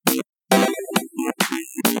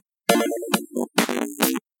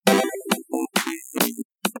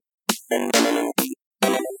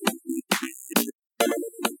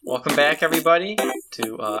Welcome back, everybody,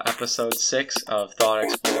 to episode 6 of Thought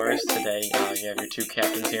Explorers. Today, you have your two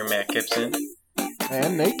captains here, Matt Gibson.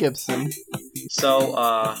 And Nate Gibson.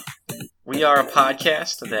 So, we are a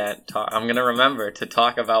podcast that I'm going to remember to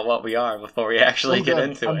talk about what we are before we actually get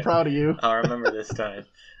into it. I'm proud of you. I'll remember this time.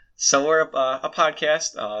 So we're a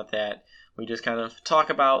podcast that we just kind of talk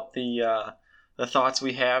about the thoughts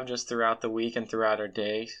we have just throughout the week and throughout our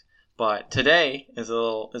days. But today is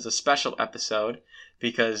a special episode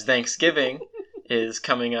because Thanksgiving is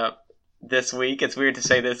coming up this week. It's weird to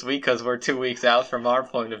say this week because we're 2 weeks out from our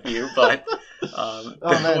point of view, but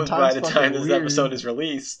by the time this episode is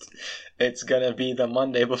released, it's going to be the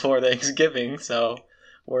Monday before Thanksgiving, so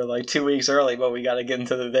we're like 2 weeks early, but we got to get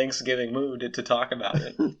into the Thanksgiving mood to talk about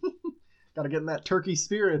it. Got to get in that turkey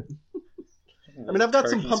spirit. I mean, I've got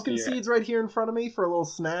some pumpkin seeds right here in front of me for a little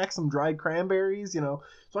snack, some dried cranberries, So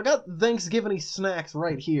I got Thanksgiving-y snacks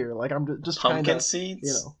right here. Like, I'm just kind of... Pumpkin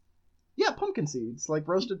seeds? Yeah, pumpkin seeds. Like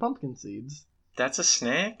roasted pumpkin seeds. That's a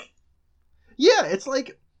snack? Yeah, it's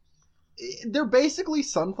like... They're basically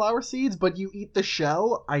sunflower seeds, but you eat the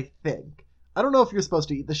shell, I think. I don't know if you're supposed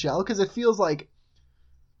to eat the shell, because it feels like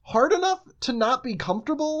hard enough to not be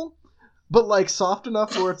comfortable, but like soft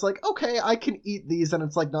enough where it's like, okay, I can eat these, and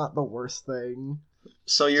it's like not the worst thing.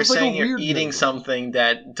 So you're saying you're eating something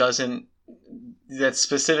that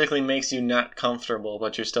specifically makes you not comfortable,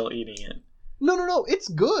 but you're still eating it. No, it's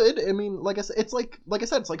good. I mean, like I said, it's like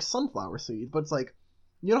sunflower seeds, but it's like,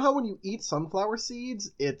 you know how when you eat sunflower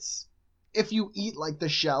seeds, it's, if you eat like the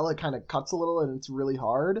shell, it kind of cuts a little and it's really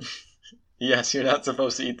hard. Yes, you're not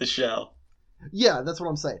supposed to eat the shell. Yeah, that's what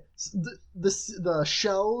I'm saying. The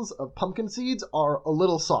shells of pumpkin seeds are a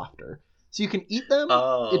little softer, so you can eat them.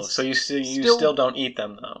 Oh, so you still don't eat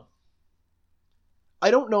them though.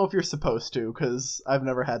 I don't know if you're supposed to, because I've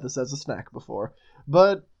never had this as a snack before.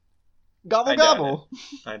 But gobble gobble.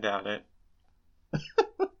 I doubt it.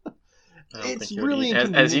 It's really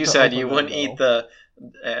inconvenient. As you said, you wouldn't eat the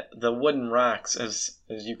wooden rocks, as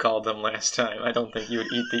you called them last time. I don't think you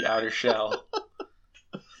would eat the outer shell.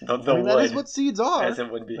 The wood, that is what seeds are. As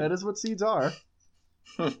it would be. That is what seeds are.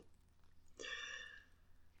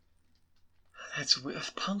 That's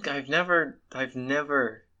punk. I never knew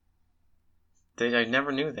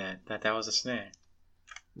that was a snack.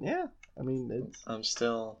 Yeah, I mean, I'm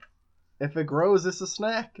still. If it grows, it's a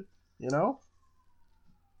snack. Now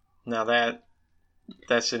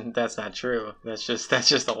that's not true. That's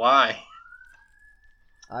just a lie.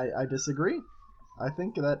 I disagree. I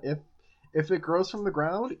think that if it grows from the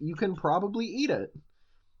ground, you can probably eat it.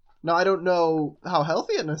 Now, I don't know how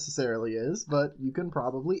healthy it necessarily is, but you can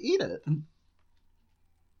probably eat it.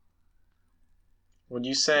 Would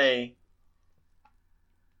you say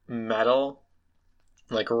metal,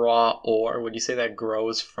 like raw ore, would you say that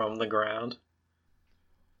grows from the ground?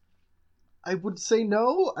 I would say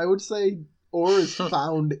no. I would say ore is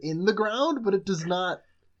found in the ground, but it does not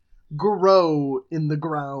grow in the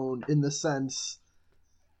ground in the sense...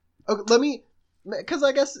 Okay, because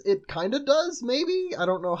I guess it kind of does, maybe? I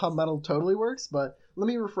don't know how metal totally works, but let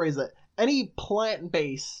me rephrase it. Any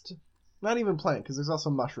plant-based, not even plant, because there's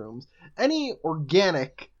also mushrooms, any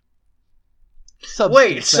organic substance.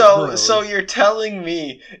 Wait, so you're telling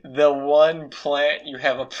me the one plant you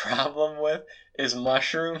have a problem with is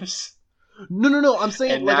mushrooms? No, I'm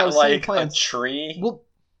saying and like not I was like saying plants. A tree? Well,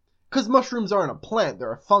 because mushrooms aren't a plant,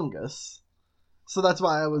 they're a fungus. So that's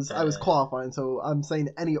why I was qualifying. So I'm saying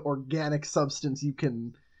any organic substance you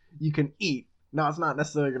can eat. Now, it's not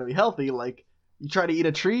necessarily going to be healthy. Like, you try to eat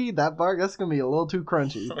a tree, that's going to be a little too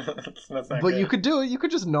crunchy. That's not but good. You could do it. You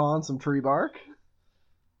could just gnaw on some tree bark.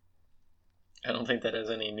 I don't think that has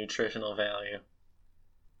any nutritional value.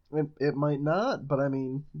 It might not, but I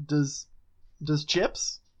mean, does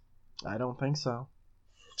Chips? I don't think so.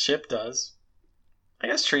 Chip does. I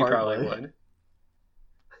guess tree probably would.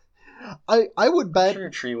 I would bet. I'm sure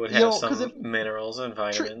a tree would have some minerals and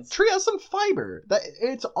vitamins. Tree has some fiber.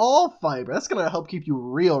 It's all fiber. That's gonna help keep you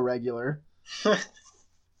real regular.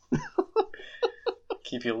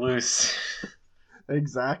 Keep you loose.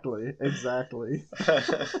 Exactly.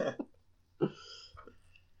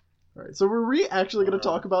 Alright, so were we actually going to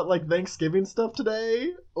talk about, like, Thanksgiving stuff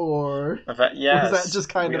today? Or, yes, or is that just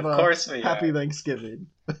kind of a happy Thanksgiving?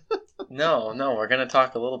 No, we're going to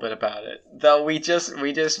talk a little bit about it. Though we just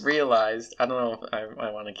realized, I don't know if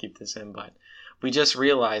I want to keep this in, but we just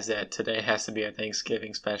realized that today has to be a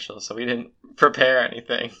Thanksgiving special, so we didn't prepare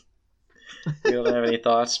anything. We don't have any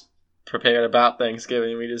thoughts prepared about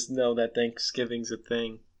Thanksgiving. We just know that Thanksgiving's a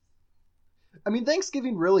thing. I mean,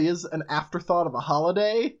 Thanksgiving really is an afterthought of a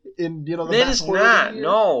holiday in, the It is not.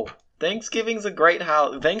 No. Thanksgiving's a great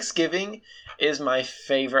holiday. Thanksgiving is my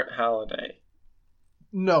favorite holiday.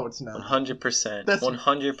 No, it's not. 100%. That's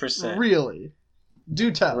 100%. Really?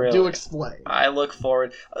 Do tell. Really. Do explain. I look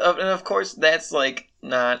forward. And of course, that's like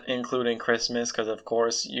not including Christmas, because of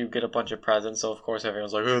course you get a bunch of presents, so of course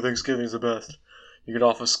everyone's like, oh, Thanksgiving's the best. You get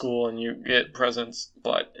off of school and you get presents.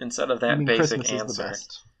 But instead of that basic Christmas is the answer,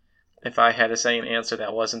 best. if I had to say an answer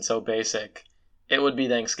that wasn't so basic, it would be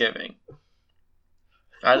Thanksgiving.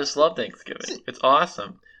 I just love Thanksgiving. It's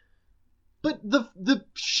awesome. But the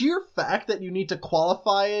sheer fact that you need to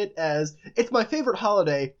qualify it as it's my favorite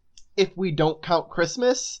holiday if we don't count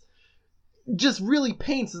Christmas just really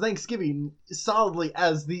paints Thanksgiving solidly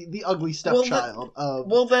as the ugly stepchild of.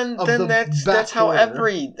 Well, then that's how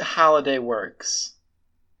every holiday works.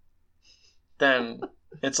 Then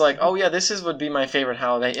it's like, oh yeah, would be my favorite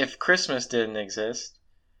holiday if Christmas didn't exist.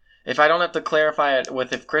 If I don't have to clarify it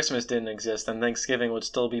with if Christmas didn't exist, then Thanksgiving would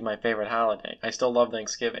still be my favorite holiday. I still love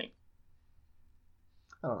Thanksgiving.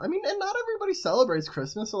 I don't know. I mean, and not everybody celebrates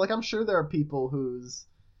Christmas, so like I'm sure there are people whose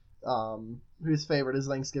favorite is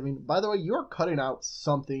Thanksgiving. By the way, you're cutting out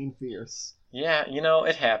something fierce. Yeah,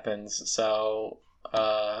 it happens. So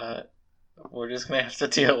we're just gonna have to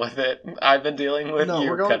deal with it. I've been dealing with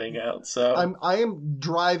cutting out. So I am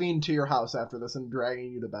driving to your house after this and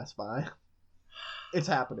dragging you to Best Buy. It's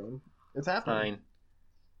happening. It's happening.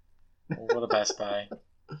 Fine. We'll go to Best Buy.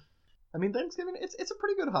 I mean, Thanksgiving, it's a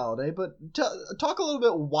pretty good holiday, but talk a little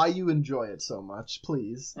bit why you enjoy it so much,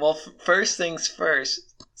 please. Well, first things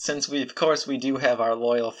first, since we do have our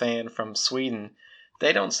loyal fan from Sweden,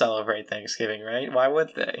 they don't celebrate Thanksgiving, right? Why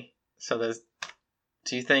would they? So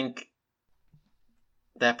do you think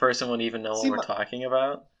that person would even know what we're talking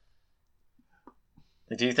about?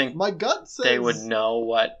 Do you think my gut says they would know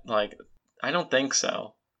what, like... I don't think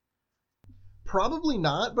so. Probably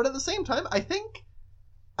not, but at the same time, I think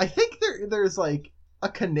there's like a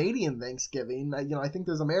Canadian Thanksgiving. I think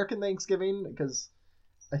there's American Thanksgiving because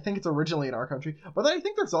I think it's originally in our country. But then I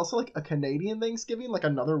think there's also like a Canadian Thanksgiving like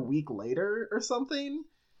another week later or something.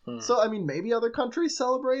 So I mean, maybe other countries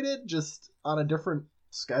celebrate it just on a different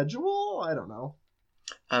schedule. I don't know.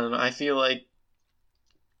 I feel like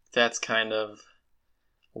that's kind of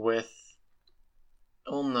with.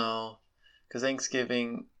 Oh no. Because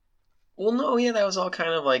Thanksgiving... Well, no, yeah, that was all kind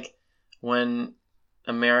of like when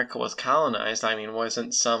America was colonized. I mean,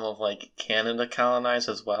 wasn't some of like Canada colonized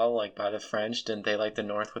as well, like by the French? Didn't they like the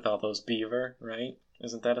North with all those beaver, right?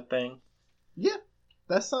 Isn't that a thing? Yeah,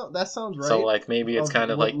 that sounds right. So like maybe it's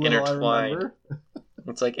kind of like intertwined.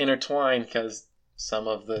 It's like intertwined because some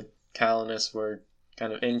of the colonists were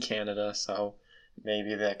kind of in Canada, so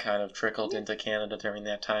maybe that kind of trickled into Canada during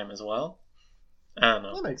that time as well. I don't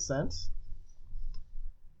know. That makes sense.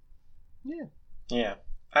 Yeah. Yeah.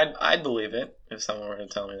 I'd believe it if someone were to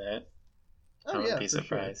tell me that. I wouldn't be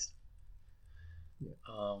surprised. Sure.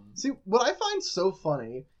 Yeah. See, what I find so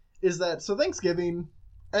funny is that Thanksgiving,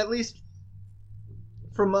 at least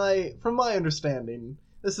from my understanding,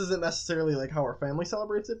 this isn't necessarily like how our family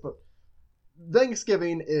celebrates it, but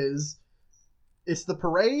Thanksgiving it's the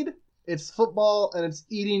parade, it's football, and it's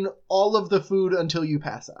eating all of the food until you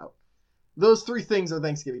pass out. Those three things are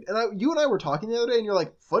Thanksgiving. And you and I were talking the other day, and you're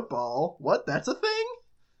like, football? What? That's a thing?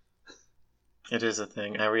 It is a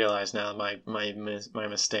thing. I realize now my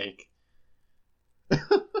mistake.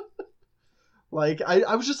 Like,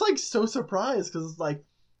 I was just, like, so surprised, because, like,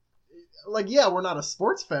 yeah, we're not a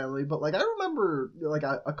sports family, but, like, I remember, like,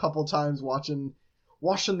 a couple times washing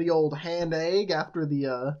the old hand egg after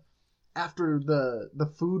the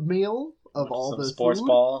food meal of all the sports food.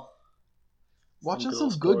 Ball. Watching some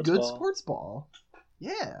good sports ball.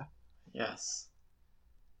 Yeah. Yes.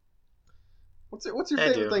 What's your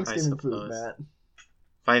favorite Thanksgiving food, Matt?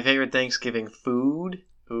 My favorite Thanksgiving food?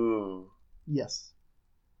 Ooh. Yes.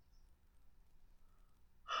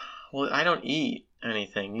 Well, I don't eat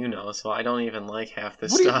anything, so I don't even like half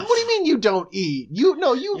this stuff. What do you mean you don't eat?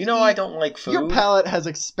 I don't like food. Your palate has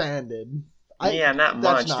expanded. Not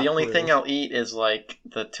much. The only thing I'll eat is like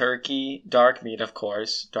the turkey, dark meat, of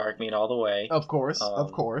course. Dark meat all the way. Of course,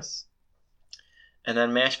 of course. And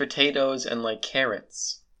then mashed potatoes and like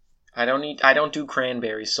carrots. I don't do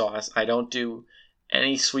cranberry sauce. I don't do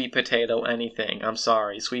any sweet potato anything. I'm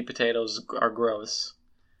sorry. Sweet potatoes are gross.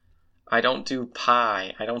 I don't do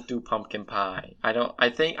pie. I don't do pumpkin pie.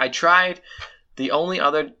 I think I tried the only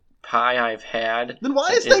other pie I've had. Then why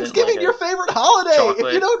is Thanksgiving your favorite holiday?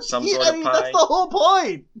 If you don't eat any, that's the whole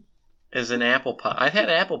point. Is an apple pie. I've had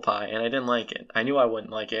apple pie and I didn't like it. I knew I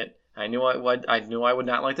wouldn't like it. I knew I would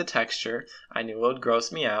not like the texture. I knew it would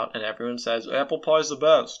gross me out. And everyone says apple pie's the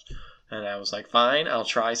best. And I was like, fine, I'll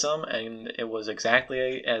try some. And it was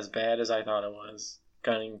exactly as bad as I thought it was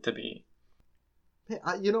going to be.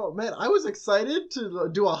 Man, I was excited to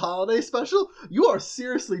do a holiday special. You are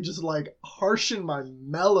seriously just like harshing my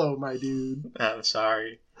mellow, my dude. I'm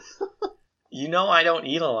sorry. I don't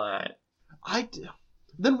eat a lot.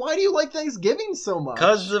 Then why do you like Thanksgiving so much?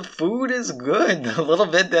 Because the food is good. The little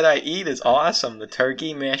bit that I eat is awesome. The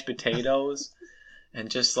turkey, mashed potatoes, and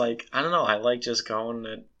just like, I don't know, I like just going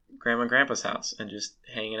to Grandma and Grandpa's house and just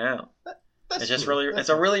hanging out. It's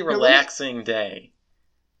a really relaxing day.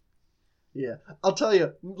 Yeah, I'll tell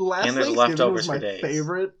you, last Thanksgiving was my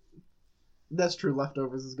favorite. That's true,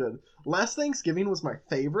 leftovers is good. Last Thanksgiving was my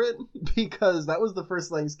favorite because that was the first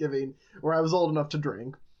Thanksgiving where I was old enough to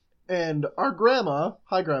drink. And our grandma,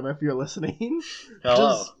 hi grandma if you're listening,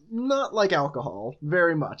 does not like alcohol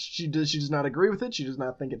very much. She does not agree with it. She does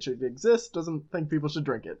not think it should exist, doesn't think people should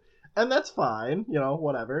drink it. And that's fine,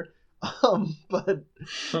 whatever.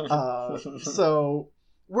 So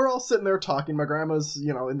we're all sitting there talking. My grandma's,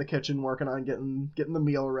 in the kitchen working on getting the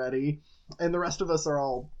meal ready. And the rest of us are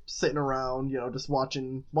all sitting around, just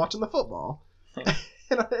watching the football.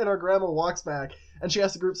 and our grandma walks back and she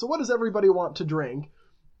asks the group, so what does everybody want to drink?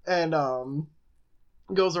 And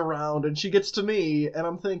goes around and she gets to me and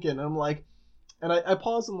I'm thinking, I'm like, and I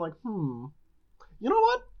pause and I'm like, you know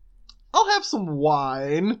what? I'll have some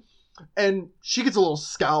wine. And she gets a little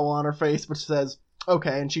scowl on her face, but says,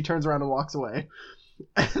 okay, and she turns around and walks away.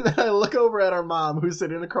 And then I look over at our mom, who's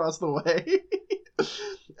sitting across the way,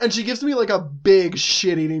 and she gives me like a big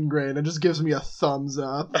shit-eating grin and just gives me a thumbs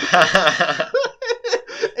up. That's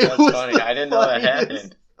funny. I didn't know that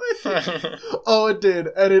happened. Oh, it did.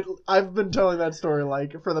 And I've been telling that story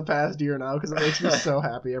like for the past year now because it makes me so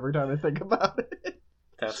happy every time I think about it.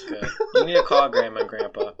 That's good. You need to call Grandma and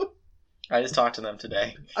Grandpa. I just talked to them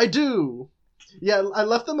today. I do. Yeah, I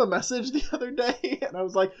left them a message the other day, and I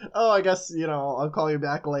was like, oh, I guess, I'll call you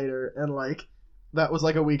back later. And, like, that was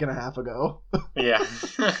like a week and a half ago. Yeah.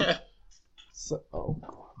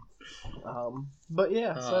 But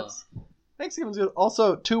yeah, so that's... Thanksgiving's good.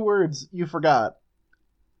 Also, 2 words you forgot.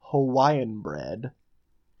 Hawaiian bread.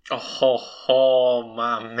 Oh,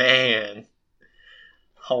 my man.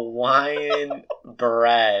 Hawaiian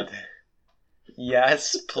bread.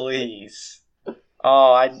 Yes, please.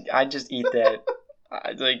 Oh, I just eat that.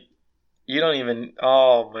 You don't even...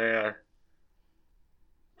 Oh, man.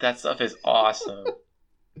 That stuff is awesome.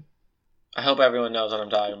 I hope everyone knows what I'm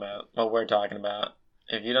talking about. What we're talking about.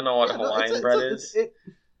 If you don't know what Hawaiian bread is,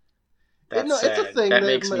 that's sad. It's a thing that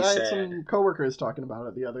makes me sad. I had some coworkers talking about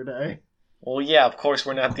it the other day. Well, yeah, of course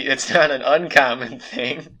it's not an uncommon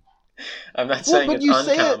thing. I'm not saying it's uncommon. But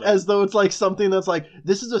you say it as though it's like something that's like,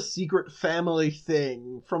 this is a secret family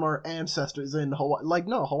thing from our ancestors in Hawaii. Like,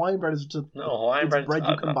 no, Hawaiian bread is just Hawaiian bread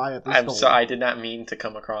you can buy at the store. So I did not mean to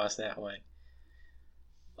come across that way.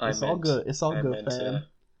 It's all good. It's all good, fam.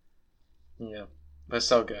 Yeah, but it's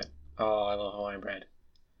so good. Oh, I love Hawaiian bread.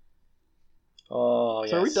 Oh,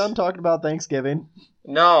 yes. So are we done talking about Thanksgiving?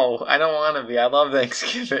 No, I don't want to be. I love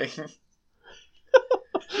Thanksgiving.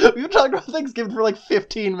 We've been talking about Thanksgiving for like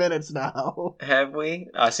 15 minutes now. Have we?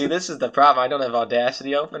 See, this is the problem. I don't have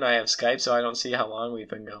Audacity open. I have Skype, so I don't see how long we've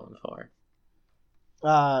been going for.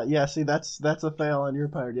 Yeah, see, that's a fail on your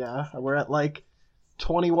part, yeah. We're at like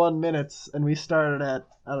 21 minutes, and we started at,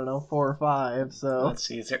 4 or 5, so... Let's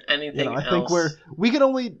see, is there anything else? I think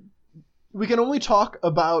we can only talk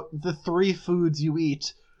about the 3 foods you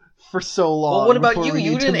eat for so long. Well, what about you?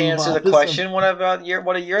 You didn't answer the question. What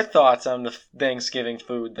are your thoughts on the Thanksgiving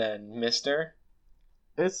food then, mister?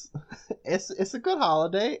 It's a good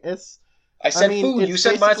holiday. I said food. You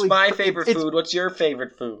said what's my favorite food. What's your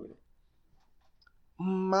favorite food?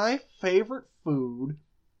 My favorite food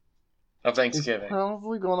of Thanksgiving is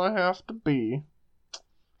probably gonna have to be...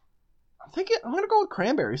 I'm gonna go with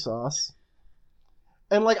cranberry sauce.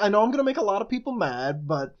 And like, I know I'm gonna make a lot of people mad,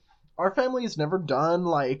 but our family has never done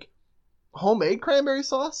like homemade cranberry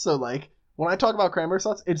sauce, so like when I talk about cranberry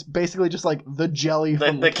sauce, it's basically just like the jelly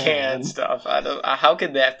from the can stuff. How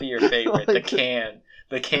could that be your favorite? Like,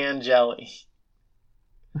 the canned jelly.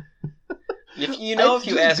 If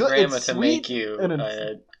you ask Grandma to make you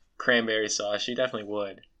a cranberry sauce, she definitely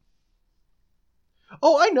would.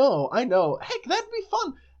 Oh, I know. Heck, that'd be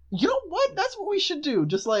fun. You know what? That's what we should do.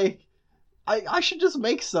 Just like, I should just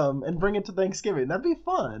make some and bring it to Thanksgiving. That'd be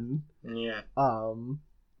fun. Yeah.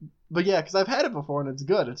 But yeah, because I've had it before and it's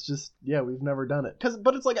good. It's just, yeah, we've never done it.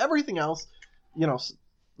 But it's like everything else,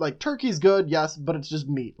 like turkey's good, yes, but it's just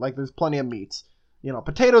meat. Like there's plenty of meats.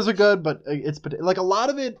 Potatoes are good, but it's like a lot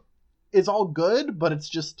of it is all good, but it's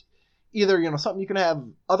just, either, something you can have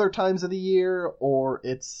other times of the year, or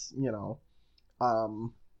it's, I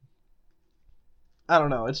don't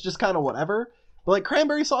know, it's just kind of whatever. But like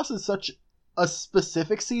cranberry sauce is such a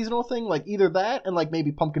specific seasonal thing, like either that and like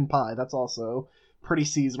maybe pumpkin pie. That's also pretty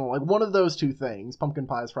seasonal. Like one of those two things. Pumpkin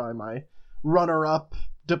pie is probably my runner up,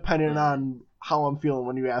 depending on how I'm feeling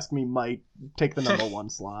when you ask me, might take the number one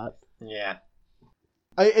slot. Yeah.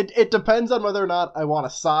 It depends on whether or not I want a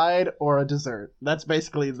side or a dessert. That's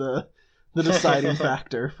basically the deciding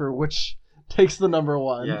factor for which takes the number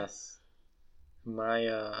one. Yes.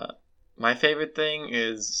 My favorite thing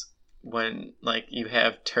is when like you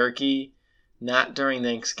have turkey not during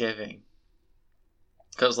Thanksgiving.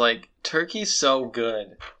 Cuz like turkey's so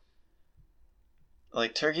good.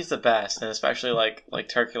 Like turkey's the best, and especially like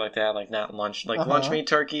turkey like that, like not lunch, like lunch meat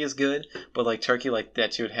turkey is good, but like turkey like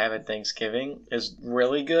that you would have at Thanksgiving is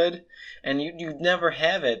really good, and you'd never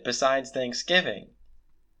have it besides Thanksgiving.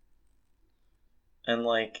 And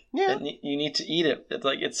like you need to eat it. It's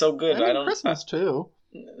like it's so good. I mean, Christmas too.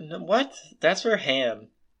 What? That's for ham.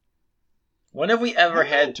 When have we ever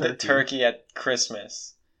had the turkey at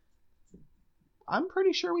Christmas? I'm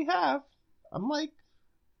pretty sure we have. I'm like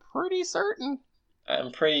pretty certain.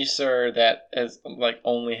 I'm pretty sure that has like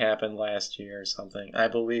only happened last year or something. I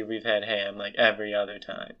believe we've had ham like every other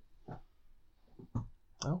time.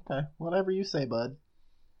 Okay, whatever you say, bud.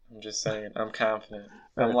 I'm just saying. I'm confident.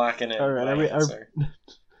 I'm locking in. All right, my answer.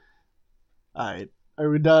 All right. Are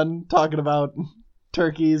we done talking about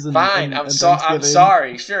turkeys and Fine. I'm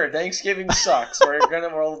sorry. Sure, Thanksgiving sucks.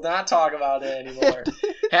 We'll not talk about it anymore.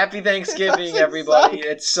 Happy Thanksgiving, everybody.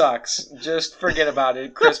 It sucks. Just forget about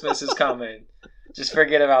it. Christmas is coming. Just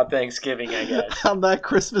forget about Thanksgiving, I guess. I'm that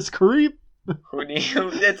Christmas creep. Who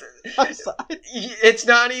knew? It's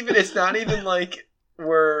not even like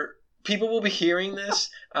people will be hearing this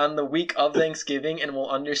on the week of Thanksgiving and will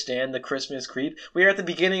understand the Christmas creep. We are at the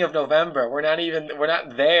beginning of November. We're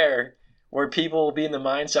not there where people will be in the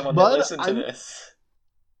mindset when they listen to this.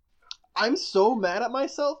 I'm so mad at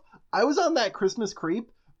myself. I was on that Christmas creep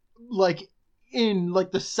like in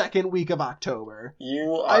like the second week of October.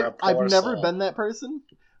 You are a poor I've never soul. been that person.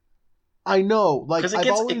 I know, like because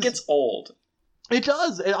it gets old. It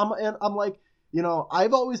does. And I'm like,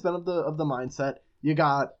 I've always been of the mindset. You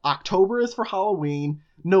got October is for Halloween.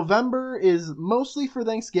 November is mostly for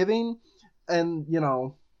Thanksgiving. And,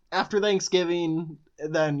 after Thanksgiving,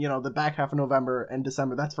 then, the back half of November and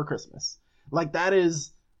December, that's for Christmas. Like, that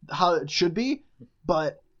is how it should be.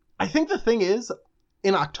 But I think the thing is,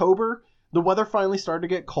 in October, the weather finally started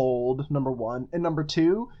to get cold, number one. And number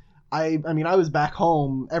two, I was back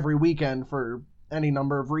home every weekend for any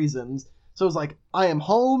number of reasons. So it was like, I am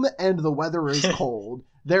home and the weather is cold.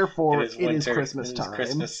 Therefore, it is Christmas time.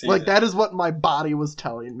 Christmas like, that is what my body was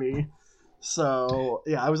telling me. So,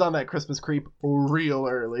 yeah, I was on that Christmas creep real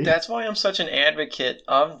early. That's why I'm such an advocate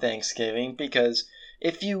of Thanksgiving, because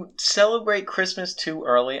if you celebrate Christmas too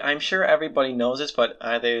early, I'm sure everybody knows this, but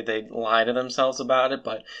either they lie to themselves about it,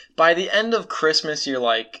 but by the end of Christmas, you're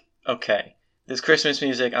like, okay, this Christmas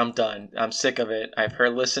music, I'm done. I'm sick of it. I've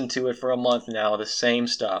listened to it for a month now, the same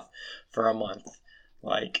stuff for a month.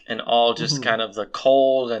 Like, and all just kind of the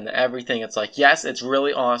cold and everything. It's like, yes, it's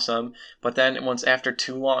really awesome. But then once after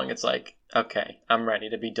too long, it's like, okay, I'm ready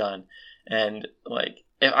to be done. And like,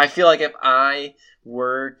 I feel like if I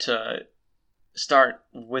were to start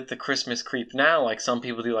with the Christmas creep now, like some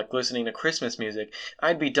people do, like listening to Christmas music,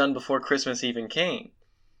 I'd be done before Christmas even came.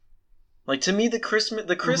 Like, to me, the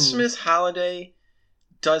Christmas holiday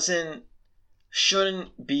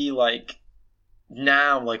shouldn't be like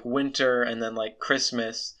now, like winter and then like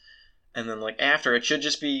Christmas and then like after. It should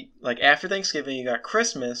just be like after Thanksgiving you got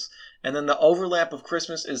Christmas, and then the overlap of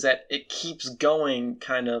Christmas is that it keeps going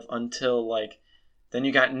kind of until like then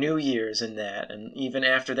you got New Year's in that, and even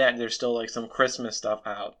after that there's still like some Christmas stuff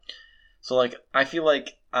out. So like I feel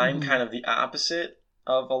like I'm kind of the opposite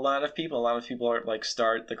of a lot of people. A lot of people are like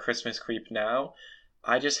start the Christmas creep now.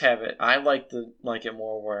 I just have it. I like it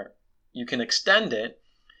more where you can extend it,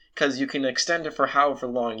 because you can extend it for however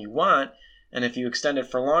long you want, and if you extend it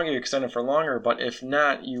for longer, you extend it for longer, but if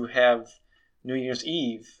not, you have New Year's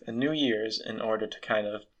Eve and New Year's in order to kind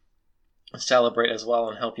of celebrate as well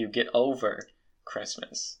and help you get over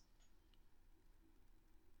Christmas.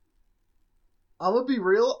 I'm gonna be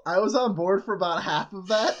real, I was on board for about half of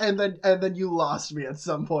that, and then you lost me at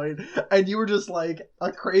some point, and you were just like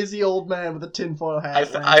a crazy old man with a tinfoil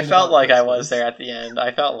hat. I felt like Christmas. I was there at the end.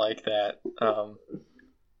 I felt like that.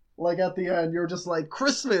 Like at the end, you're just like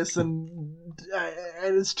Christmas and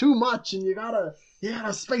and it's too much, and you gotta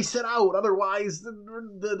space it out, otherwise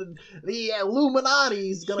the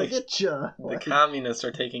Illuminati's gonna get you. The communists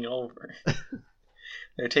are taking over.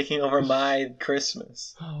 They're taking over my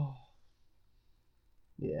Christmas.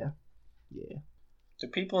 Yeah. Do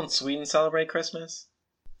people in Sweden celebrate Christmas?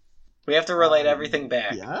 We have to relate everything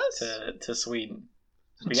back to Sweden.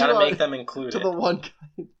 We gotta make them include to it. The one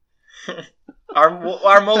guy.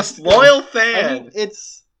 Our most loyal fan. It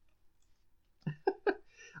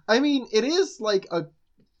is like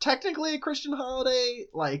technically a Christian holiday.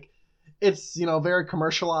 Like, it's, very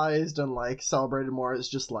commercialized and like celebrated more as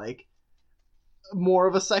just like more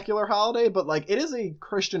of a secular holiday, but like it is a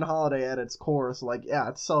Christian holiday at its core. So like, yeah,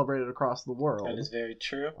 it's celebrated across the world. That is very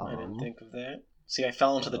true. I didn't think of that. See, I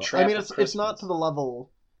fell into the trap. It's not to the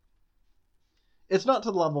level. It's not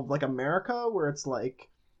to the level of like America, where it's like,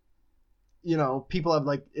 people have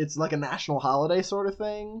like, it's like a national holiday sort of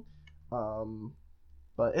thing.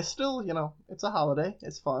 But it's still, it's a holiday.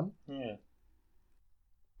 It's fun. Yeah.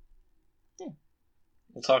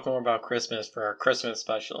 We'll talk more about Christmas for our Christmas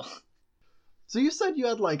special. So you said you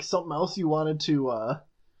had like something else you wanted to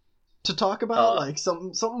talk about, like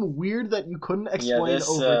something weird that you couldn't explain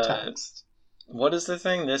over text. What is the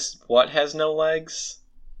thing? What has no legs?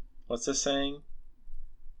 What's this saying?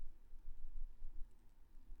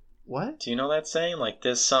 What? Do you know that saying? Like,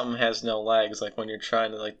 this something has no legs. Like, when you're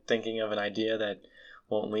trying to, like, thinking of an idea that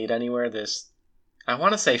won't lead anywhere, I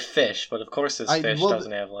want to say fish, but of course this fish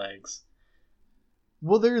doesn't have legs.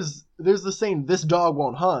 Well, there's the saying, this dog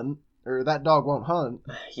won't hunt, or that dog won't hunt.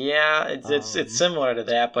 Yeah, it's similar to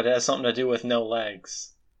that, but it has something to do with no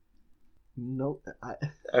legs. Nope.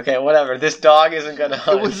 Okay, whatever. This dog isn't gonna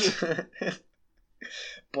hunt.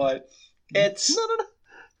 But it's... No.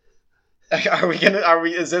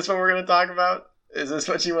 Is this what we're gonna talk about? Is this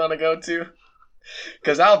what you want to go to?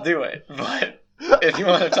 Because I'll do it, but if you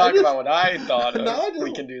want to talk about what I thought of,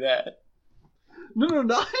 we can do that. No.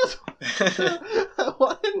 I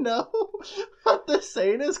want to know what this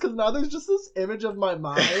saying is, because now there's just this image of my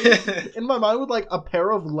mind, in my mind, with like a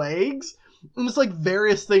pair of legs, and it's like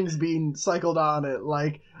various things being cycled on it,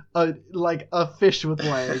 like a fish with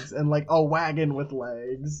legs, and like a wagon with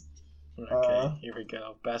legs. Okay, here we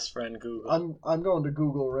go. Best friend Google. I'm going to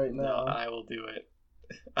Google right now. No, I will do it.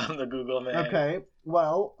 I'm the Google man. Okay,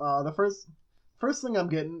 well, the first thing I'm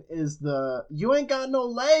getting is the "You ain't got no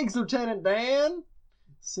legs, Lieutenant Dan"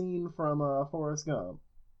 scene from Forrest Gump.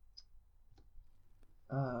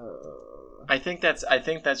 I think that's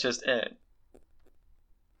just it.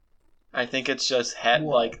 I think it's just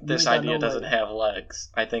like this idea doesn't have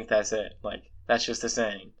legs. I think that's it. Like, that's just a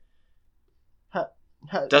saying.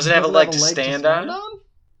 Does it have a leg to stand on?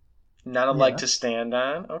 Not a leg to stand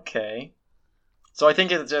on? Okay. So I think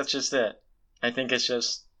that's just it. I think it's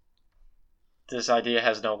just this idea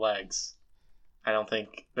has no legs. I don't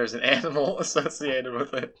think there's an animal associated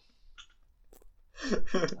with it.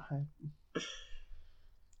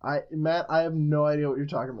 Matt, I have no idea what you're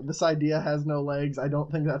talking about. This idea has no legs. I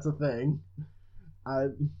don't think that's a thing.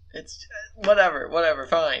 It's whatever,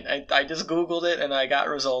 fine. I just Googled it and I got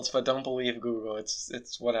results, but don't believe Google.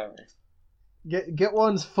 It's whatever. Get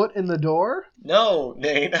one's foot in the door? No,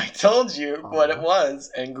 Nate, I told you what it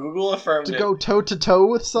was, and Google affirmed it. To go toe to toe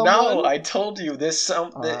with someone? No, I told you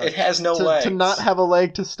it has no legs. To not have a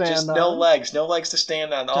leg to stand just on? Just no legs to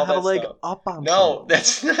stand on. All to have that a leg stuff. Up on No, someone.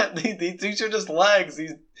 That's not. These are just legs.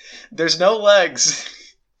 There's no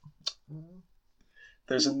legs.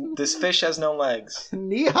 This fish has no legs.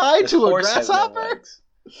 Knee high to a grasshopper?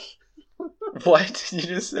 What did you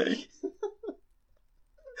just say?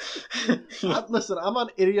 Listen, I'm on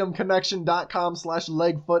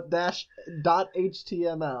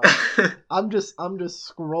idiomconnection.com/legfoot-.html. I'm just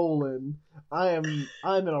scrolling. I'm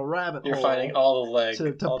in a rabbit hole. You're finding all the leg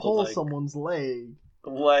to pull someone's leg.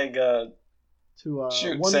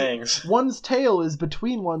 Shoot sayings. One's tail is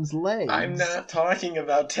between one's legs. I'm not talking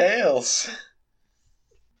about tails.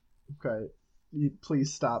 Okay.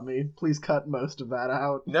 Please stop me. Please cut most of that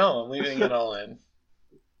out. No, I'm leaving it all in.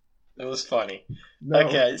 It was funny. No,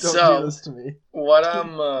 okay, don't do this to me. What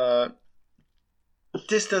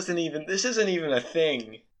this isn't even a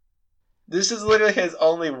thing. This is literally has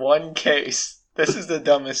only one case. This is the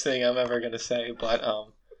dumbest thing I'm ever gonna say, but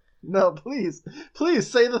No, please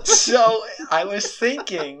say the thing. So I was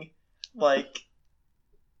thinking, like,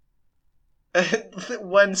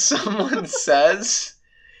 when someone says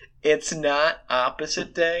it's not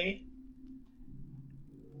opposite day,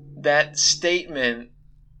 that statement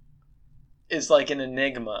is like an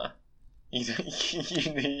enigma. Do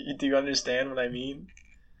you understand what I mean?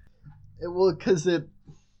 Well, because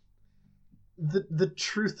the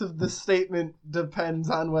truth of the statement depends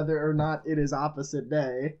on whether or not it is opposite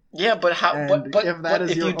day. Yeah, but how? And But if that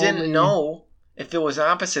is if your you didn't only- know if it was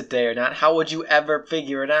opposite day or not, how would you ever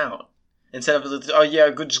figure it out? Instead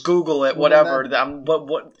of just Google it, Well, whatever. then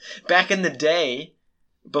What? Back in the day,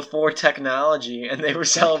 before technology, and they were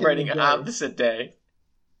celebrating day. opposite day.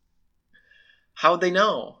 How'd they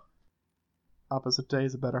know? Opposite day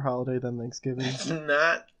is a better holiday than Thanksgiving. It's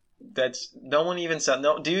not. That's no one even said.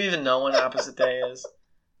 No, do you even know when opposite day is?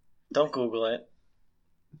 Don't Google it.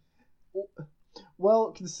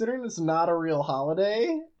 Well, considering it's not a real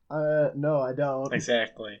holiday, no, I don't.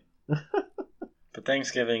 Exactly. But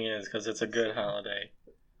Thanksgiving is because it's a good holiday.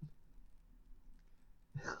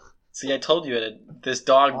 See, I told you it. This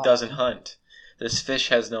dog doesn't hunt. This fish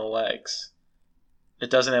has no legs. It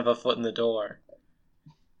doesn't have a foot in the door.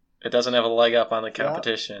 It doesn't have a leg up on the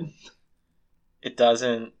competition. It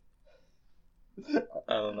doesn't.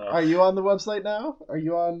 I don't know. Are you on the website now? Are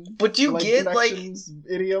you on? But do you get like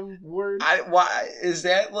idiom word? why is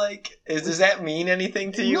that like? Does that mean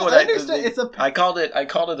anything to you? No, I understand. I called it a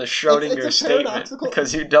Schrodinger it's a statement paradoxical-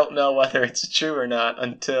 because you don't know whether it's true or not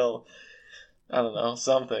until I don't know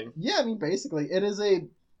something. Yeah, I mean, basically, it is a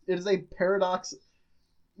paradox.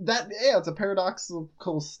 It's a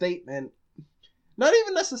paradoxical statement. Not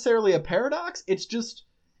even necessarily a paradox.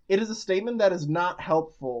 It is a statement that is not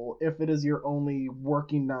helpful if it is your only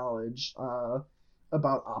working knowledge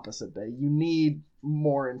about opposite day. You need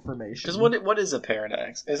more information. Because what is a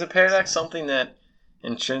paradox? Is a paradox something that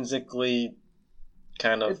intrinsically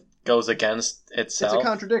kind of goes against itself? It's a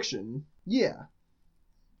contradiction. Yeah.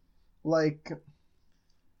 Like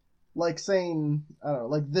saying, I don't know,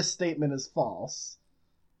 like this statement is false.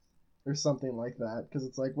 Or something like that. Because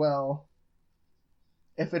it's like, well,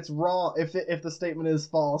 if it's wrong, if the statement is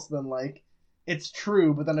false, then like it's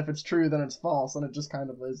true, but then if it's true, then it's false, and it just kind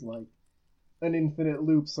of is like an infinite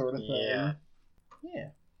loop sort of thing. Yeah.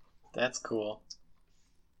 That's cool.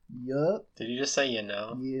 Yup. Did you just say you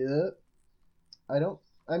know? Yep.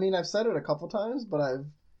 I've said it a couple times, but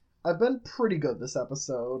I've been pretty good this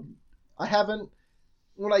episode. I haven't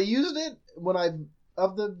when I've used it,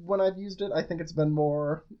 I think it's been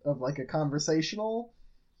more of like a conversational,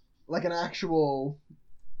 like an actual,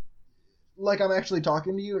 like I'm actually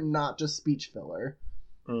talking to you, not just speech filler.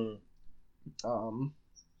 So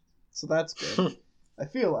that's good. I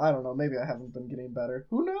don't know, maybe I haven't been getting better.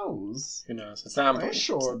 Who knows? Who knows? It's not important. I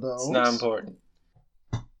sure don't. It's not important.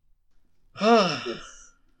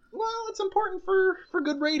 Well, it's important for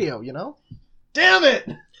good radio, you know? Damn it!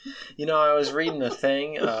 You know, I was reading a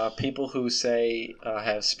thing. People who say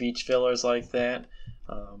have speech fillers like that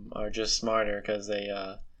are just smarter because they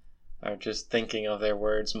are just thinking of their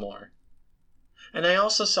words more. And I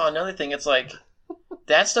also saw another thing. It's like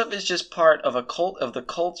that stuff is just part of the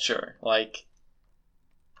culture. Like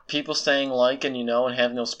people saying like and you know and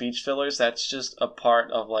have no speech fillers. That's just a part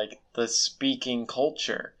of like the speaking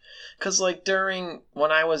culture. Because like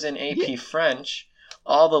when I was in AP French,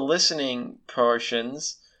 all the listening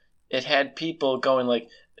portions, it had people going like,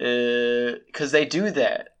 because they do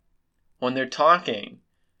that when they're talking.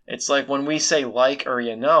 It's like when we say like or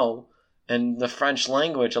you know, in the French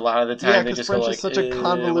language, a lot of the time they just French go like, is such a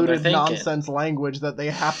convoluted nonsense language that they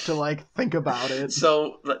have to like think about it.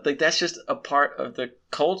 So like that's just a part of the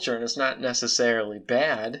culture, and it's not necessarily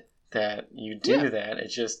bad that you do that. It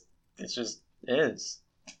just is.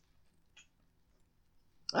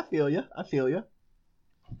 I feel you.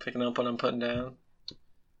 Picking up what I'm putting down.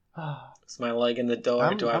 Is my leg in the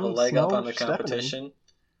door? Do I have a leg up on the competition?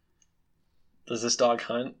 Does this dog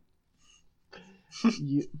hunt?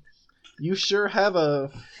 You sure have a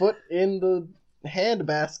foot in the hand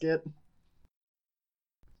basket.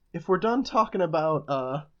 If we're done talking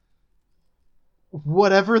about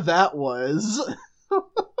whatever that was,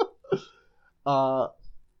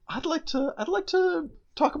 I'd like to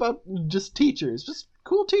talk about just teachers, just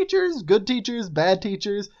cool teachers, good teachers, bad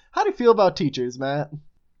teachers. How do you feel about teachers, Matt?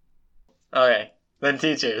 Okay, then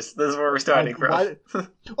teachers. This is where we're starting from.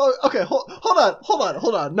 Okay,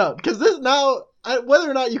 hold on. No, because this now, whether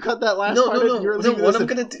or not you cut that last part, you're leaving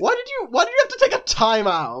this. Why did you have to take a time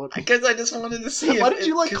out? Because I just wanted to see. Why did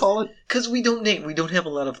you call it? Because we don't have a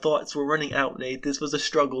lot of thoughts. We're running out, Nate. This was a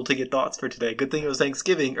struggle to get thoughts for today. Good thing it was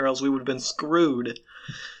Thanksgiving, or else we would have been screwed.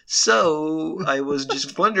 So I was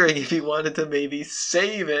just wondering if you wanted to maybe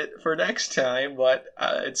save it for next time, but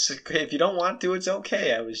if you don't want to, it's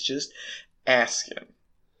okay. I was just asking.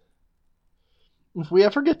 If we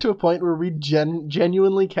ever get to a point where we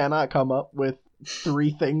genuinely cannot come up with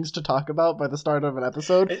 3 things to talk about by the start of an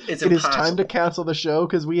episode, it is time to cancel the show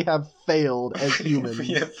because we have failed as humans. We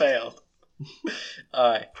have failed.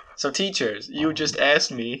 Alright, so teachers, you just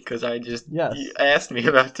asked me, because Yes. you asked me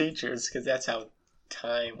about teachers, because that's how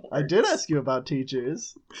time works. I did ask you about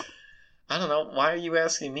teachers. I don't know, why are you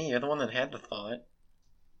asking me? You're the one that had the thought.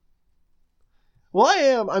 Well, I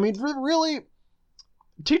am. I mean, really,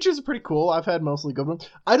 teachers are pretty cool. I've had mostly good ones.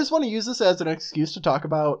 I just want to use this as an excuse to talk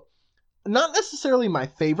about not necessarily my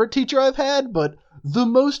favorite teacher I've had, but the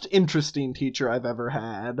most interesting teacher I've ever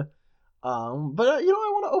had. But I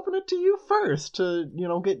want to open it to you first to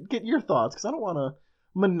get your thoughts, because I don't want to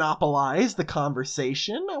monopolize the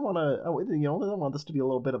conversation. I want to I want this to be a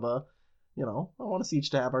little bit of a I want us each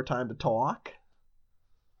to have our time to talk.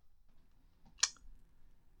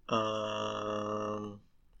 I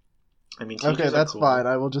mean, Okay, that's cool. fine.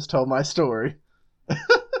 I will just tell my story.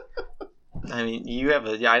 I mean, you have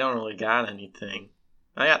I don't really got anything.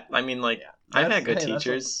 I've had good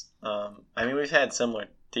teachers. I mean, we've had similar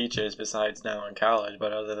teachers besides now in college,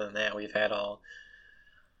 but other than that, we've had all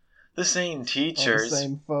the same teachers. All the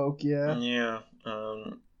same folk, yeah. Yeah.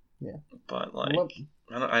 Yeah. But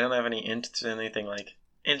I don't have anything like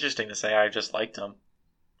interesting to say. I just liked them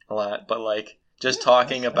a lot, but just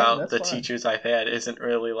talking about the teachers I've had isn't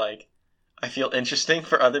really I feel interesting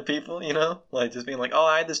for other people, just being like, oh,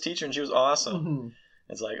 I had this teacher and she was awesome. Mm-hmm.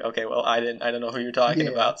 It's like, okay, well, I don't know who you're talking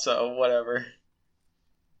about, so whatever.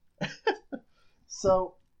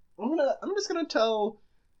 So I'm gonna tell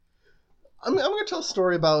a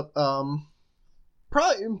story about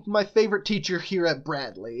probably my favorite teacher here at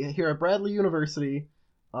Bradley University.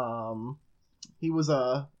 He was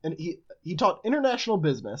he taught international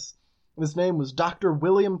business. His name was Dr.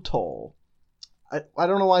 William Toll. I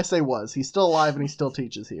don't know why I say was. He's still alive and he still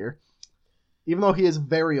teaches here. Even though he is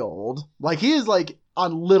very old. He is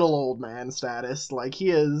on little old man status.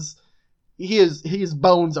 His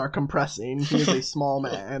bones are compressing. He is a small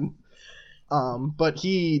man. But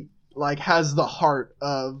he has the heart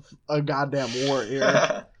of a goddamn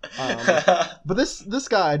warrior. But this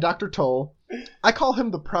guy, Dr. Toll, I call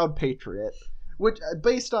him the Proud Patriot, which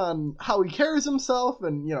based on how he carries himself,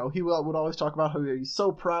 and he would always talk about how he's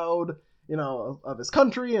so proud, of his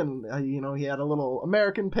country, and he had a little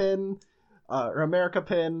American pin, or America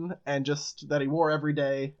pin, and just that he wore every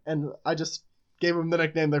day, and I just gave him the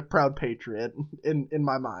nickname the Proud Patriot in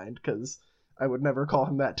my mind, because I would never call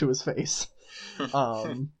him that to his face.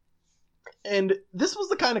 And this was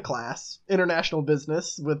the kind of class, international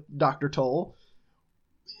business with Dr. Toll,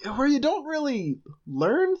 where you don't really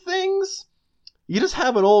learn things. You just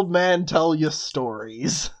have an old man tell you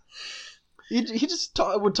stories. He just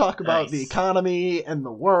would talk about the economy and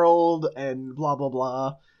the world and blah, blah,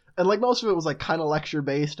 blah. And most of it was kind of lecture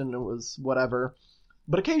based and it was whatever.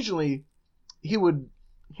 But occasionally he would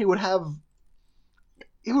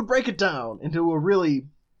break it down into a really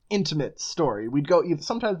intimate story.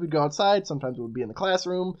 Sometimes we'd go outside, sometimes it would be in the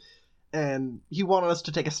classroom, and he wanted us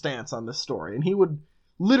to take a stance on this story. And he would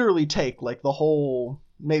literally take the whole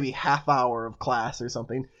maybe half hour of class or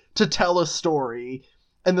something to tell a story,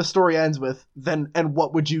 and the story ends with and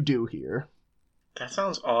what would you do here? That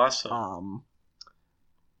sounds awesome.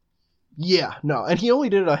 Yeah, no, and he only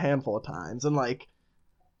did it a handful of times, and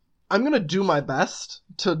I'm gonna do my best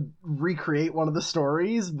to recreate one of the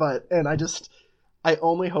stories, and I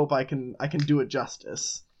only hope I can do it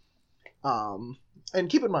justice. And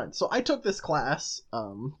keep in mind, so I took this class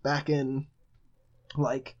back in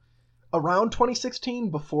around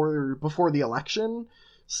 2016 before the election.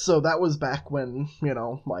 So that was back when,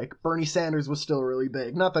 Bernie Sanders was still really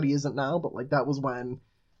big. Not that he isn't now, but that was when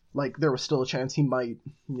there was still a chance he might,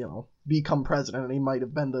 become president, and he might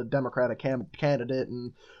have been the Democratic candidate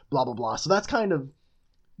and blah blah blah. So that's kind of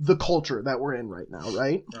the culture that we're in right now,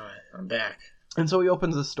 right? All right, I'm back. And so he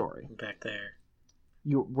opens the story. I'm back there.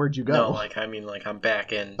 Where'd you go? No, I'm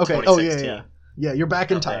back in 2016. Oh, yeah. Yeah, you're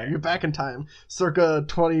back in time. There. You're back in time. Circa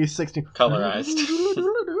 2016. Colorized.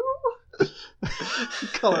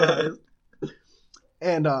 Colorized.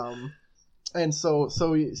 And so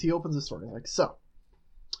he opens the story so.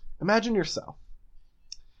 Imagine yourself.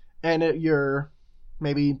 And you're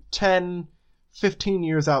maybe 10, 15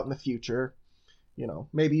 years out in the future.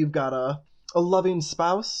 Maybe you've got a loving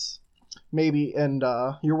spouse. Maybe, and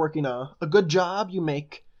you're working a good job. You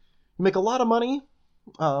make a lot of money.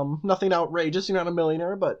 Nothing outrageous. You're not a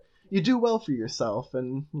millionaire, but you do well for yourself,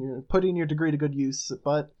 and you're putting your degree to good use.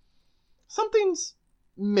 But something's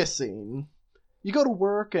missing. You go to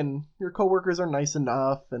work, and your coworkers are nice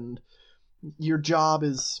enough, and your job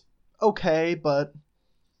is okay, but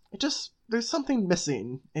there's something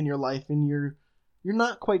missing in your life, and you're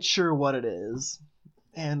not quite sure what it is.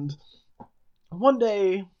 And one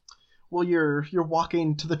day, well, you're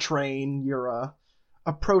walking to the train. You're a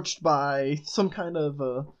approached by some kind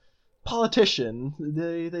of politician.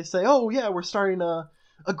 They say, "Oh yeah, we're starting a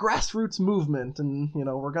grassroots movement, and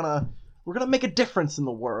we're gonna make a difference in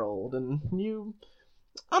the world." And you,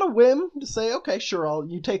 on a whim, just say, "Okay, sure."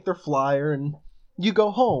 You take their flyer and you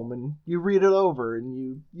go home and you read it over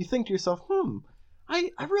and you think to yourself,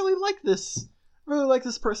 I really like this. I really like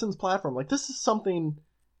this person's platform. Like this is something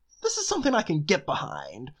I can get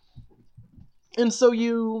behind. And so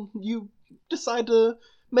you decide to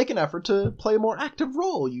make an effort to play a more active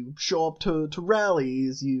role. You show up to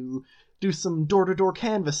rallies, you do some door-to-door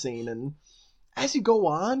canvassing, and as you go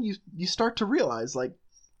on, you start to realize, like,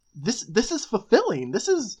 this is fulfilling. This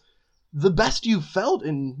is the best you've felt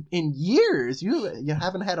in years. You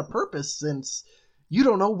haven't had a purpose since you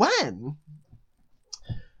don't know when.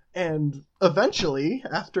 And eventually,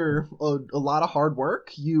 after a lot of hard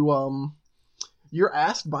work, you're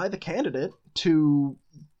asked by the candidate to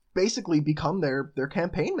basically become their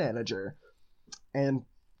campaign manager. And,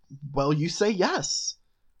 well, you say yes.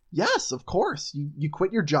 Yes, of course. You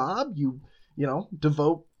quit your job, you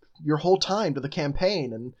devote your whole time to the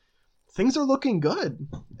campaign, and things are looking good.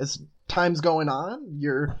 As time's going on,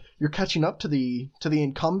 you're catching up to the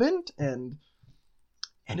incumbent, and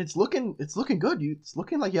it's looking good. It's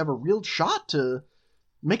looking like you have a real shot to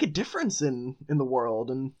make a difference in the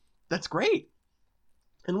world, and that's great.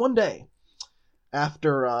 And one day,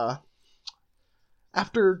 after a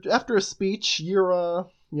speech, you're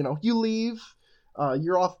you leave,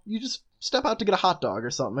 you're off. You just step out to get a hot dog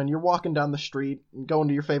or something, and you're walking down the street and going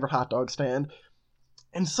to your favorite hot dog stand,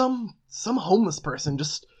 and some homeless person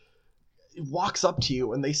just walks up to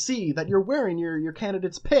you, and they see that you're wearing your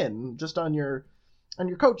candidate's pin just on your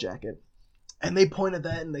coat jacket, and they point at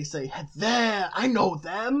that and they say, "There, I know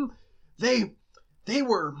them. They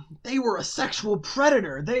were a sexual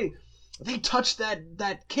predator. They touched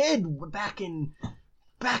that kid back in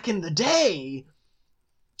the day."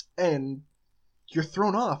 And you're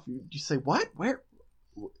thrown off. You say, "What? Where?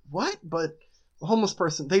 What?" But the homeless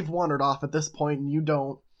person, they've wandered off at this point, and you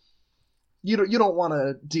don't want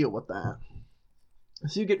to deal with that.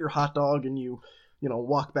 So you get your hot dog and you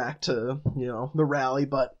walk back to the rally,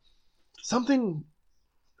 but something's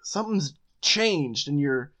changed, and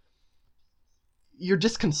you're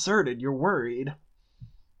disconcerted, you're worried,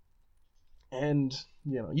 and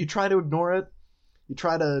you try to ignore it. You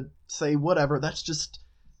try to say, whatever, that's just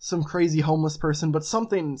some crazy homeless person, but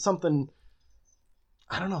something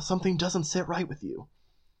I don't know, something doesn't sit right with you.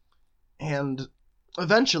 And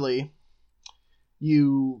eventually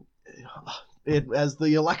as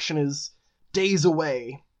the election is days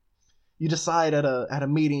away, you decide at a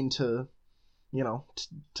meeting to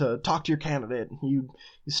to talk to your candidate. You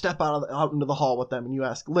step out into the hall with them and you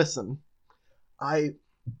ask, "Listen, I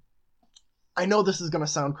know this is going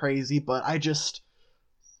to sound crazy, but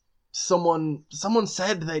someone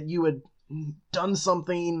said that you had done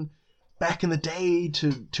something back in the day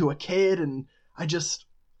to a kid, and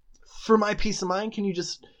for my peace of mind, can you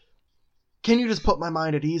just put my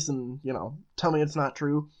mind at ease and tell me it's not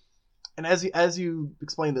true?" And as you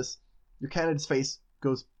explain this, your candidate's face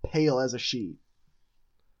goes pale as a sheet,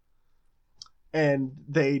 and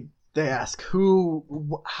they ask, who'd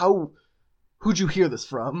you hear this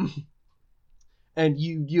from? And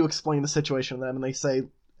you explain the situation to them, and they say,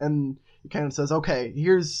 and your candidate says, "Okay,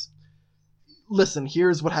 here's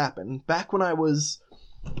what happened. Back when I was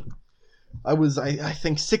I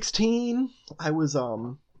think 16, I was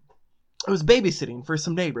babysitting for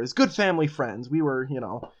some neighbors, good family friends. We were,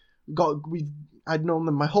 I'd known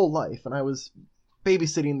them my whole life, and I was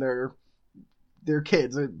babysitting their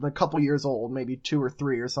kids, a couple years old, maybe 2 or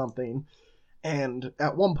 3 or something. And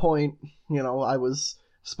at one point, I was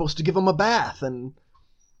supposed to give them a bath, and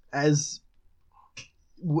as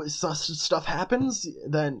stuff happens,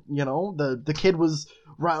 then the kid was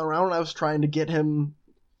running around, and I was trying to get them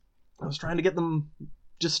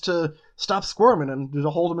just to stop squirming and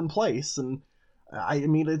to hold him in place. And I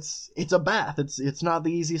mean, it's a bath. It's not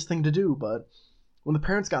the easiest thing to do, but when the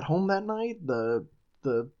parents got home that night, the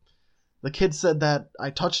kid said that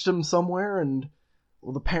I touched him somewhere, and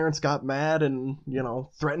well, the parents got mad and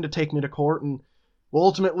threatened to take me to court, and well,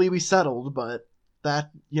 ultimately we settled. But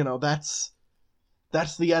that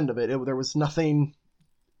that's the end of it. There was nothing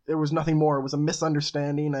more. It was a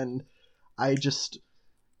misunderstanding, and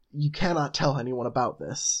you cannot tell anyone about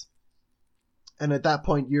this. And at that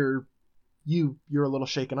point, you're a little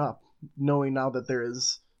shaken up, knowing now that there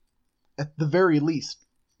is, at the very least,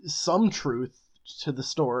 some truth to the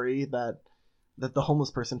story that the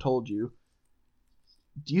homeless person told you.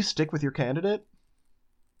 Do you stick with your candidate?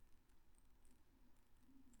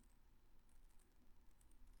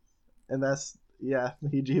 And yeah,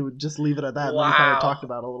 he would just leave it at that, and then he kind of talked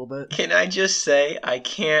about it a little bit. Can I just say, I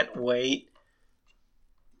can't wait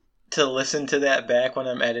to listen to that back when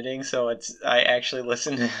I'm editing, so I actually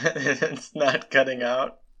listen to it and it's not cutting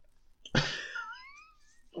out.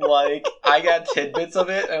 Like, I got tidbits of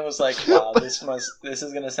it and was like, wow, this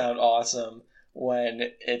is gonna sound awesome when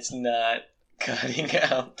it's not cutting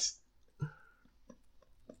out.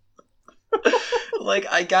 Like,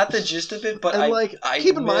 I got the gist of it, but I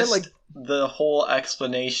keep in mind, like, the whole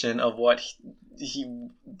explanation of what he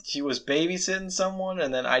was babysitting someone,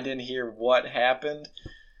 and then I didn't hear what happened.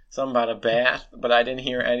 Something about a bath, but I didn't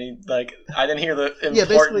hear I didn't hear the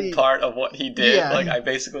important part of what he did. Yeah. Like, I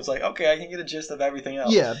basically was like, okay, I can get a gist of everything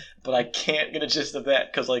else. Yeah. But I can't get a gist of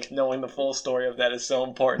that because, like, knowing the full story of that is so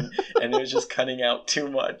important, and it was just cutting out too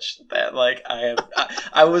much that, like,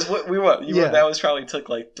 that was probably took,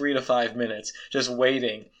 like, 3 to 5 minutes just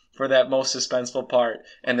waiting for that most suspenseful part,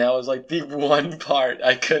 and that was, like, the one part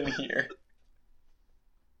I couldn't hear.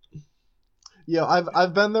 Yeah,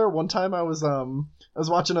 I've been there. One time I was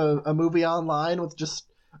watching a movie online with just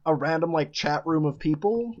a random, like, chat room of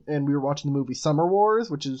people, and we were watching the movie Summer Wars,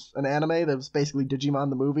 which is an anime that was basically Digimon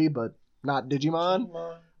the movie, but not Digimon.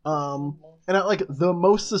 And at, like, the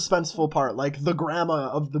most suspenseful part, like, the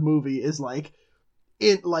grandma of the movie is, like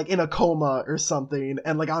in a coma or something,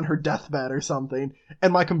 and, like, on her deathbed or something,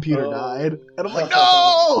 and my computer died, and I'm like,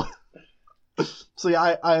 no! So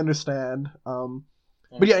yeah, I understand.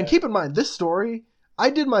 But yeah, and keep in mind, this story, I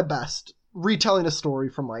did my best retelling a story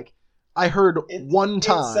from, like, I heard one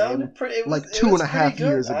time, like 2.5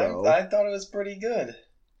 years ago. I thought it was pretty good.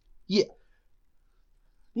 Yeah.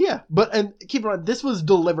 Yeah, and keep in mind, this was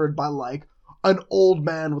delivered by, like, an old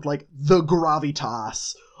man with, like, the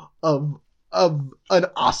gravitas of an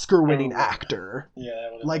Oscar-winning actor.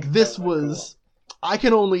 Yeah, like, this was... Cool. I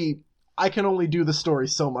can only do the story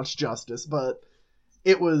so much justice, but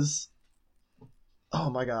it was... Oh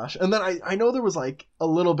my gosh. And then I know there was, like, a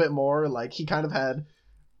little bit more, like, he kind of had,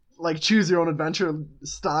 like, choose your own adventure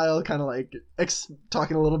style, kind of, like,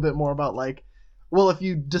 talking a little bit more about, like, well, if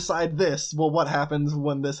you decide this, well, what happens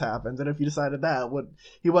when this happens? And if you decided that,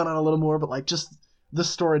 he went on a little more, but, like, just the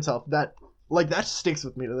story itself, that sticks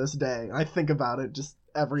with me to this day. I think about it just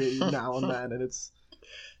every now and then, and it's...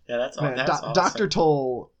 Yeah, that's awesome. Dr.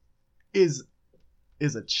 Toll is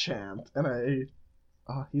a champ, and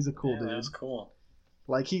he's a cool dude. That's cool.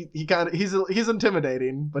 Like, he's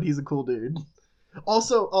intimidating, but he's a cool dude.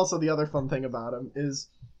 Also, the other fun thing about him is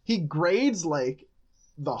he grades, like,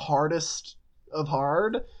 the hardest of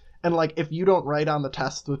hard, and, like, if you don't write on the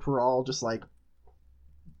test, which were all just, like,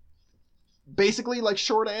 basically, like,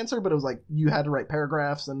 short answer, but it was, like, you had to write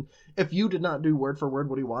paragraphs, and if you did not do word for word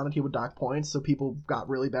what he wanted, he would dock points, so people got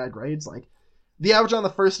really bad grades. Like, the average on the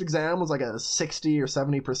first exam was, like, a 60 or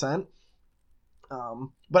 70%.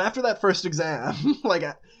 But after that first exam, like,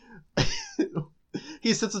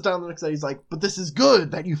 he sits us down the next day, he's like, but this is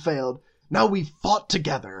good that you failed. Now we've fought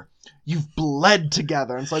together. You've bled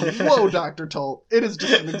together. And it's like, whoa, Dr. Toll, it is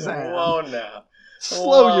just an exam. Whoa now.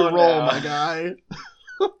 Slow your roll, my guy.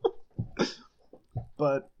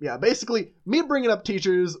 But, yeah, basically, me bringing up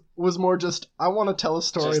teachers was more just, I want to tell a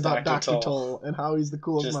story about Dr. Toll and how he's the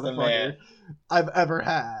coolest motherfucker I've ever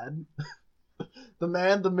had. The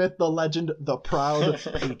man, the myth, the legend, the proud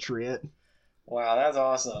patriot. Wow, that's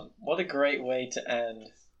awesome. What a great way to end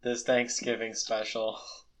this Thanksgiving special.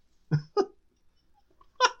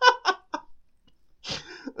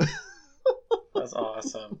 That's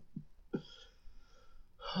awesome.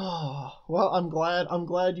 Well, I'm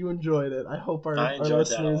glad you enjoyed it. I hope our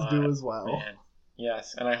listeners do as well. Man.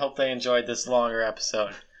 Yes, and I hope they enjoyed this longer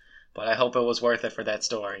episode. But I hope it was worth it for that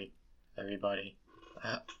story, everybody.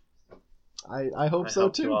 I hope so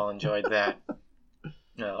too. You all enjoyed that.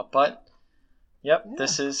 But yep, yeah.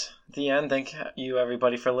 This is the end. Thank you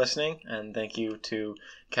everybody for listening, and thank you to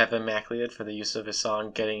Kevin MacLeod for the use of his song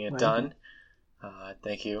 "Getting It Done."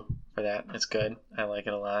 Thank you for that. It's good. I like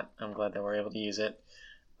it a lot. I'm glad that we're able to use it.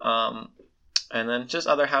 And then just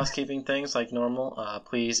other housekeeping things like normal.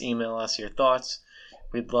 Please email us your thoughts.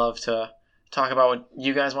 We'd love to talk about what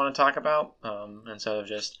you guys want to talk about. Instead of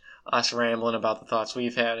just us rambling about the thoughts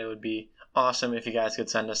we've had, it would be awesome if you guys could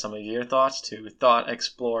send us some of your thoughts to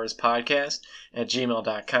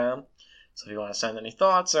thoughtexplorerspodcast@gmail.com. So if you want to send any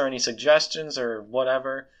thoughts or any suggestions or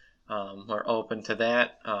whatever, we're open to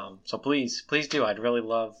that. So please do. I'd really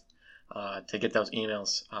love to get those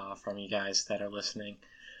emails from you guys that are listening.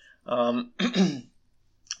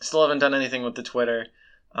 Still haven't done anything with the Twitter.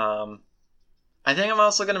 I think I'm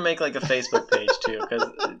also going to make like a Facebook page too, because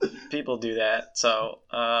people do that. So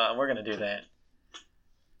we're going to do that.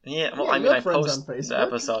 Yeah, well, Yeah, I you mean, I have friends post on the Facebook.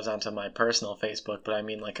 episodes onto my personal Facebook, but I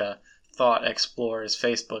mean like a Thought Explorers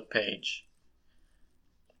Facebook page.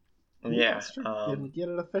 Yeah. That's true. Get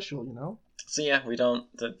it official, you know? So yeah, we don't.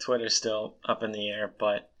 The Twitter's still up in the air,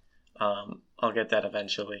 but I'll get that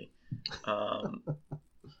eventually. I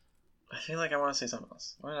feel like I want to say something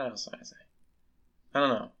else. What else did I say? I don't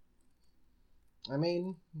know. I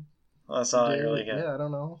mean, That's all I really get. yeah, I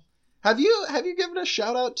don't know. Have you given a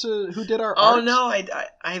shout out to who did our Oh art? no,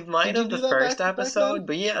 I might Did you have the do that first back then? episode,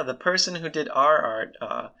 but yeah, the person who did our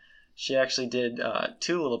art, she actually did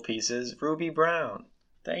 2 little pieces. Ruby Brown,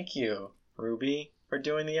 thank you, Ruby, for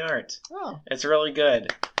doing the art. Oh, It's really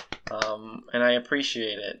good, and I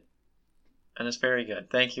appreciate it, and it's very good.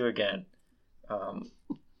 Thank you again,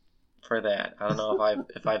 for that. I don't know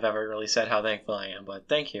if I've ever really said how thankful I am, but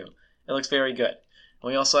thank you. It looks very good.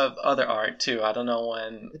 We also have other art too. I don't know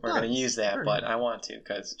when we're going to use that, Very but good. I want to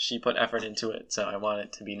because she put effort into it, so I want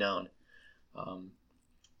it to be known.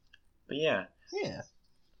 But yeah, yeah.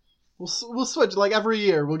 We'll switch like every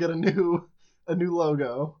year. We'll get a new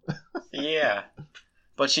logo. yeah.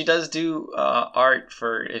 But she does do art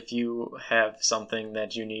for if you have something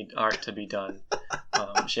that you need art to be done.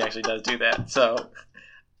 She actually does do that. So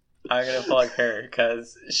I'm going to plug her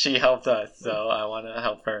because she helped us, so I want to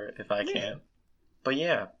help her if I can. But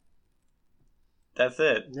yeah, that's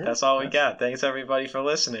it. Yeah, that's all we got. Thanks everybody for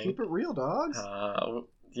listening. Keep it real, dogs.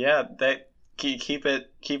 Yeah, that keep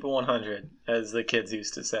it 100, as the kids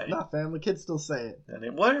used to say. Nah, fam, the kids still say it.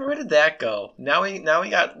 And where did that go? Now we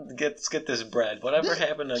got let's get this bread. Whatever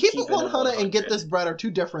happened to Keep it 100 100 and get this bread are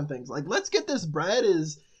two different things. Like, let's get this bread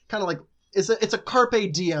is kind of like it's a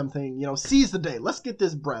carpe diem thing. You know, seize the day. Let's get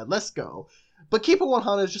this bread. Let's go. But keep it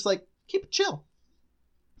 100 is just like keep it chill.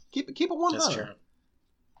 Keep it 100. That's true.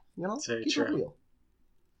 You know, It's very keep true. it real.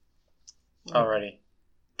 Alrighty,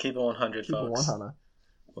 keep it 100, Keep folks. it 100.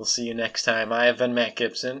 We'll see you next time. I have been Matt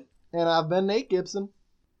Gibson. And I've been Nate Gibson.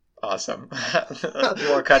 Awesome.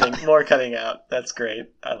 more cutting out. That's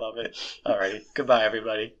great. I love it. Alrighty. Goodbye,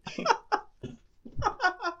 everybody.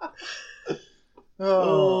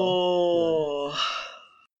 Oh. Oh.